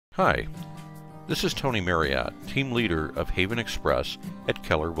Hi, this is Tony Marriott, team leader of Haven Express at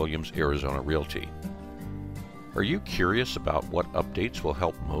Keller Williams Arizona Realty. Are you curious about what updates will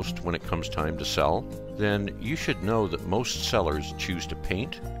help most when it comes time to sell? Then you should know that most sellers choose to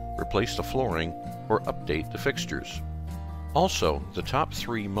paint, replace the flooring, or update the fixtures. Also, the top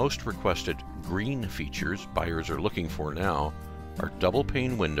 3 most requested green features buyers are looking for now are double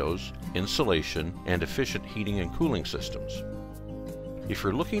pane windows, insulation, and efficient heating and cooling systems. If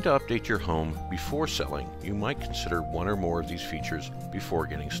you're looking to update your home before selling, you might consider one or more of these features before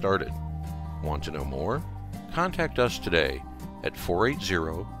getting started. Want to know more? Contact us today at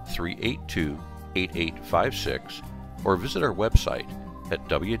 480-382-8856 or visit our website at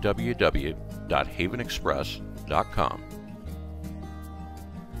www.havenexpress.com.